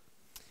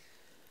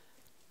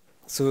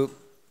 So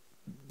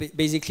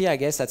basically, I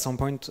guess at some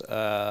point,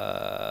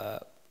 as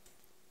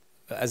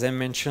I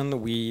mentioned,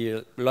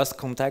 we lost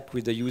contact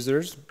with the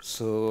users.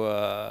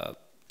 So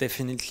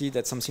definitely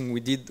that's something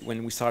we did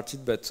when we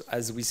started, but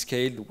as we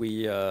scaled,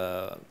 we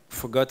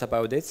forgot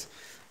about it.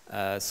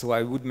 So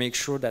I would make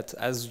sure that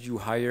as you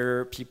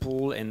hire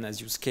people and as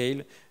you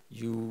scale,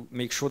 you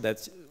make sure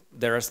that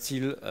there are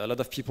still a lot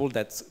of people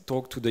that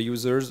talk to the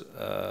users,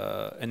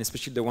 and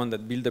especially the one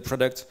that build the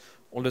product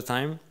all the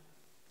time.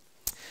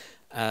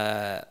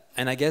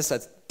 And I guess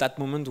at that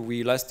moment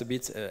we lost a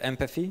bit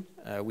empathy.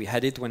 We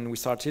had it when we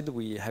started,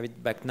 we have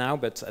it back now,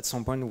 but at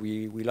some point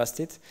we lost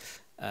it.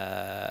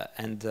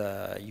 And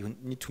you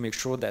need to make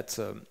sure that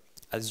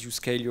as you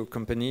scale your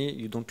company,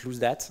 you don't lose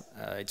that.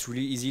 It's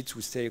really easy to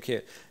say,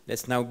 okay,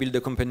 let's now build a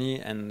company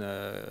and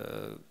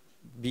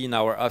be in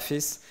our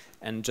office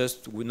and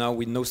just now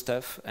we know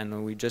stuff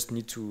and we just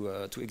need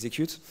to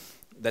execute.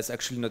 That's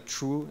actually not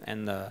true,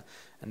 and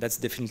that's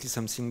definitely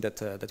something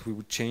that we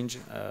would change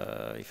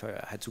if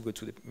I had to go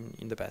to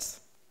in the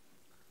past.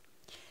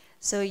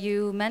 So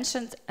you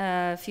mentioned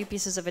a few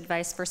pieces of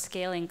advice for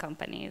scaling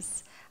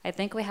companies. I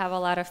think we have a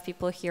lot of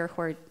people here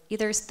who are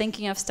either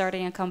thinking of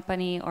starting a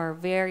company or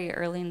very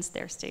early in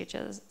their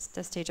stages,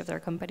 the stage of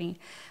their company.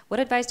 What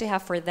advice do you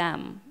have for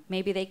them?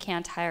 Maybe they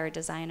can't hire a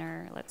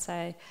designer, let's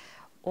say,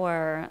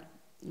 or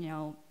you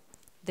know,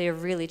 they're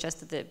really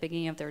just at the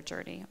beginning of their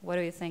journey. What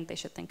do you think they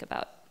should think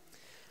about?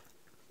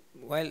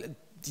 Well,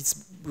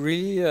 it's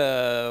really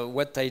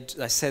what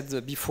I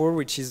said before,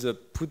 which is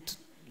put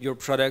your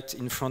product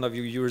in front of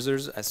your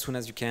users as soon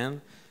as you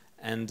can,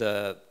 and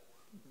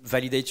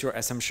validate your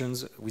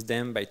assumptions with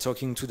them by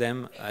talking to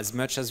them as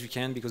much as you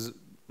can, because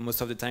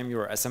most of the time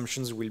your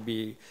assumptions will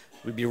be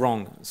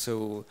wrong.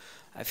 So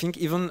I think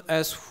even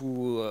us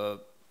who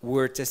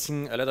were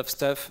testing a lot of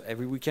stuff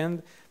every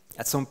weekend,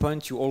 at some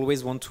point you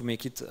always want to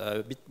make it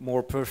a bit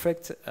more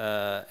perfect,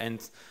 and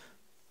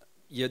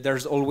yeah,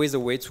 there's always a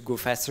way to go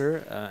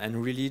faster,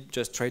 and really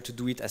just try to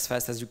do it as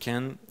fast as you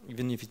can,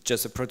 even if it's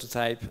just a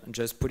prototype.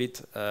 Just put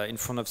it in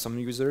front of some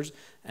users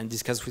and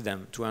discuss with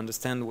them to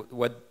understand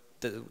what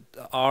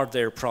are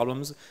their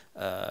problems,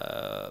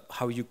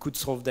 how you could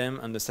solve them,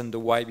 understand the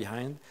why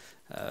behind.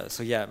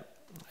 So yeah,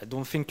 I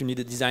don't think you need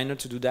a designer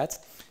to do that.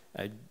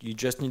 You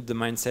just need the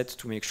mindset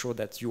to make sure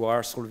that you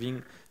are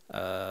solving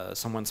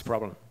someone's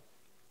problem.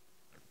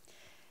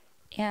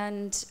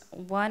 And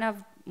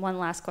one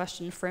last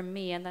question from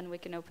me, and then we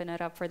can open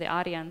it up for the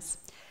audience.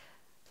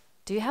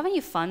 Do you have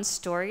any fun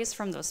stories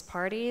from those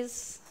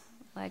parties?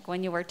 Like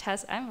when you were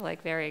I'm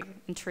like very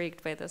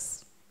intrigued by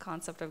this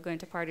concept of going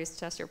to parties to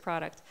test your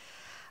product.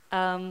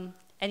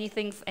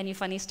 Any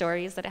funny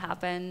stories that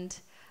happened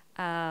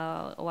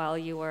while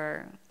you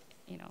were,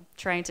 you know,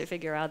 trying to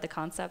figure out the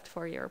concept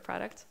for your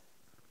product?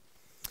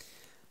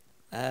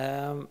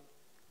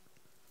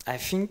 I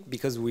think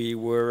because we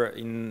were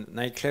in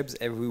nightclubs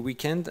every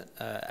weekend,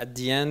 at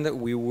the end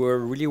we were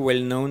really well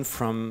known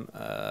from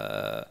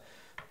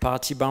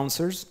party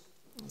bouncers.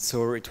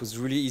 So it was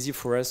really easy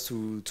for us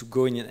to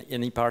go in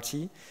any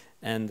party,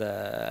 and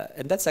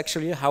that's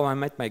actually how I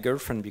met my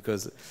girlfriend,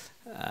 because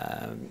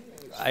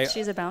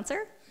she's a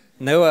bouncer?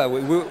 No,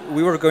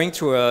 we were going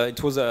to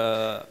it was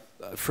a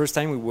first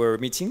time we were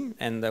meeting,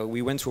 and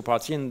we went to a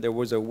party, and there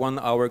was a 1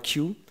 hour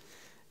queue.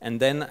 And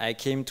then I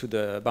came to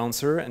the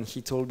bouncer, and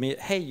he told me,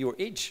 "Hey, you're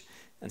Heetch."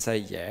 And I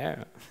said,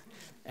 "Yeah."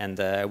 And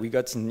we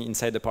got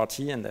inside the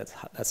party, and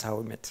that's how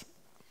we met.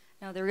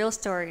 Now, the real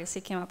story is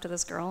he came up to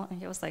this girl, and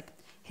he was like,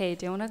 "Hey,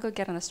 do you want to go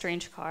get in a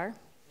strange car?"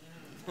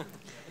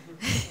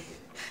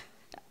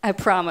 I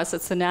promise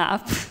it's an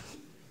app.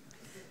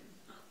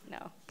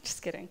 No,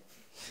 just kidding.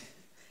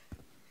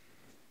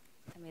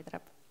 I made that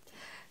up.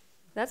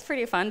 That's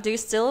pretty fun. Do you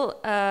still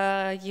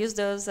use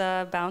those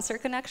bouncer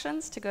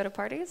connections to go to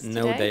parties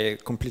No, today? they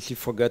completely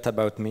forgot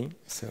about me,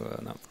 so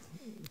no,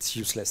 it's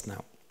useless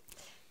now.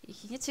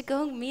 You need to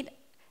go meet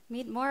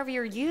more of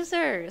your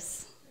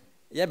users.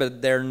 Yeah,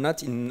 but they're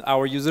not in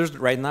our users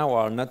right now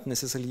are not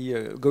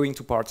necessarily going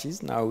to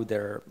parties. Now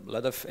there are a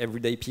lot of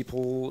everyday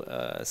people,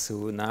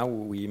 so now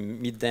we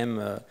meet them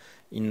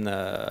in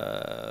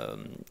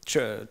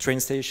train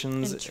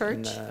stations. In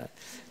church?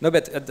 No,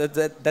 but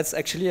that's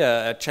actually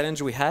a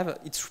challenge we have.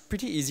 It's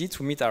pretty easy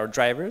to meet our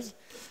drivers,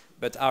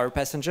 but our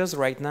passengers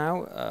right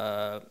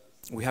now,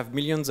 we have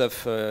millions of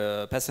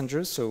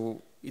passengers,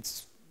 so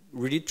it's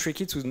really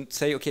tricky to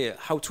say, okay,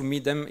 how to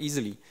meet them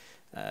easily.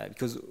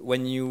 Because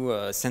when you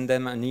send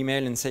them an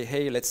email and say,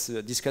 hey, let's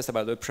discuss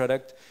about the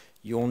product,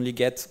 you only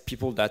get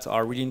people that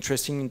are really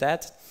interested in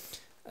that.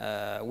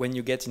 When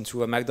you get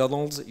into a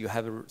McDonald's, you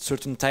have a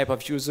certain type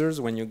of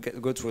users. When you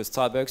go to a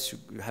Starbucks,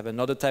 you have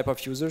another type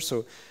of users.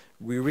 So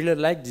we really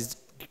like this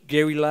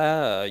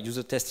guerrilla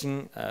user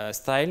testing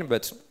style,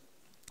 but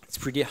it's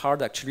pretty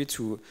hard actually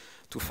to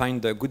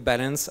find the good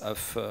balance of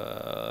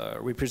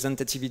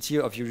representativity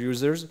of your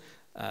users.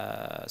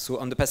 So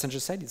on the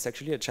passenger side, it's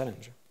actually a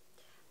challenge.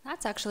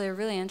 That's actually a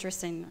really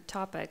interesting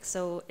topic.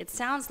 So it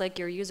sounds like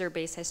your user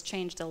base has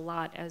changed a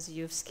lot as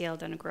you've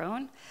scaled and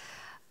grown.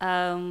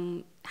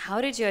 How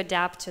did you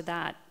adapt to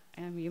that?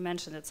 You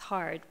mentioned it's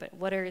hard, but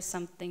what are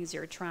some things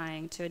you're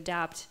trying to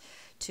adapt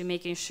to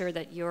making sure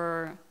that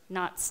you're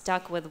not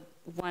stuck with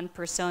one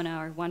persona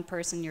or one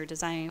person you're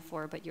designing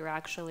for, but you're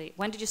actually,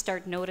 when did you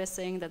start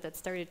noticing that that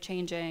started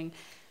changing,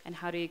 and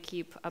how do you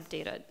keep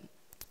updated?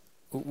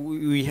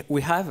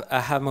 We have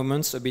aha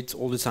moments a bit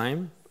all the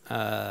time.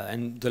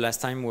 And the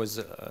last time was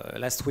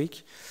last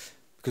week,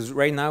 because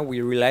right now we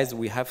realized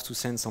we have to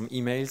send some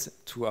emails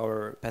to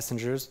our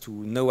passengers to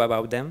know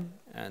about them.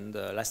 And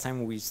last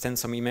time we sent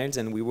some emails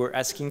and we were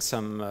asking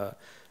some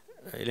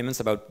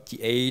elements about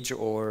the age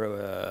or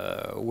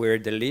where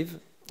they live.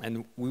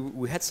 And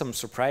we had some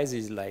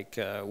surprises, like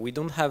we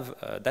don't have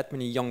that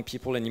many young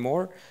people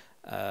anymore,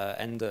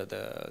 and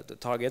the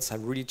targets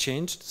have really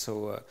changed.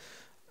 So.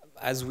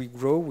 As we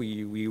grow,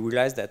 we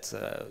realize that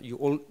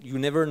you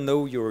never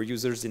know your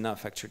users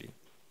enough, actually.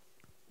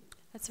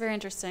 That's very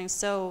interesting.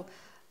 So,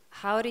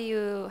 how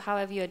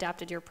have you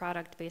adapted your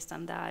product based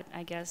on that?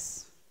 I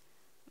guess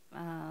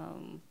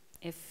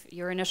if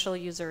your initial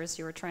users,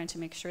 you were trying to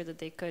make sure that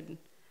they could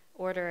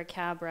order a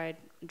cab ride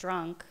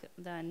drunk,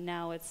 then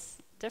now it's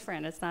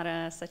different. It's not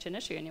such an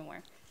issue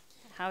anymore.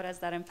 How does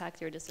that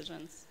impact your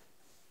decisions?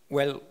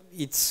 Well,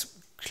 it's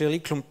clearly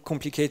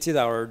complicated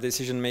our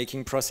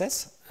decision-making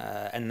process.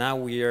 And now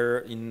we are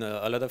in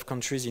a lot of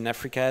countries in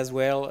Africa as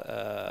well.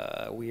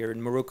 We are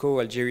in Morocco,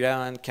 Algeria,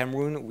 and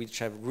Cameroon, which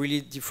have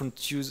really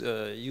different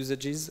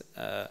usages.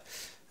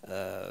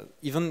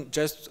 Even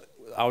just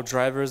our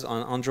drivers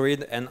on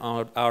Android and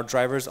our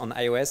drivers on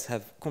iOS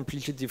have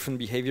completely different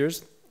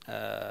behaviors.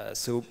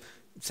 So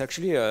it's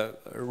actually a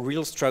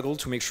real struggle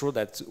to make sure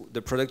that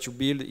the product you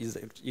build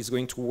is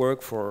going to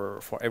work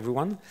for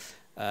everyone.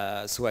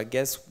 So I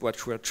guess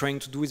what we're trying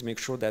to do is make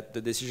sure that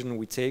the decisions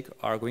we take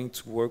are going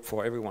to work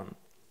for everyone,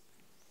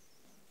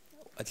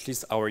 at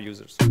least our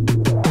users.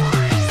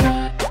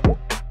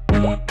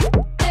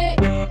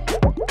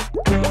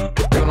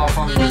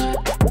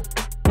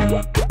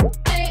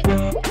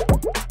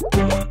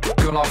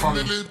 Que la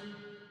famille.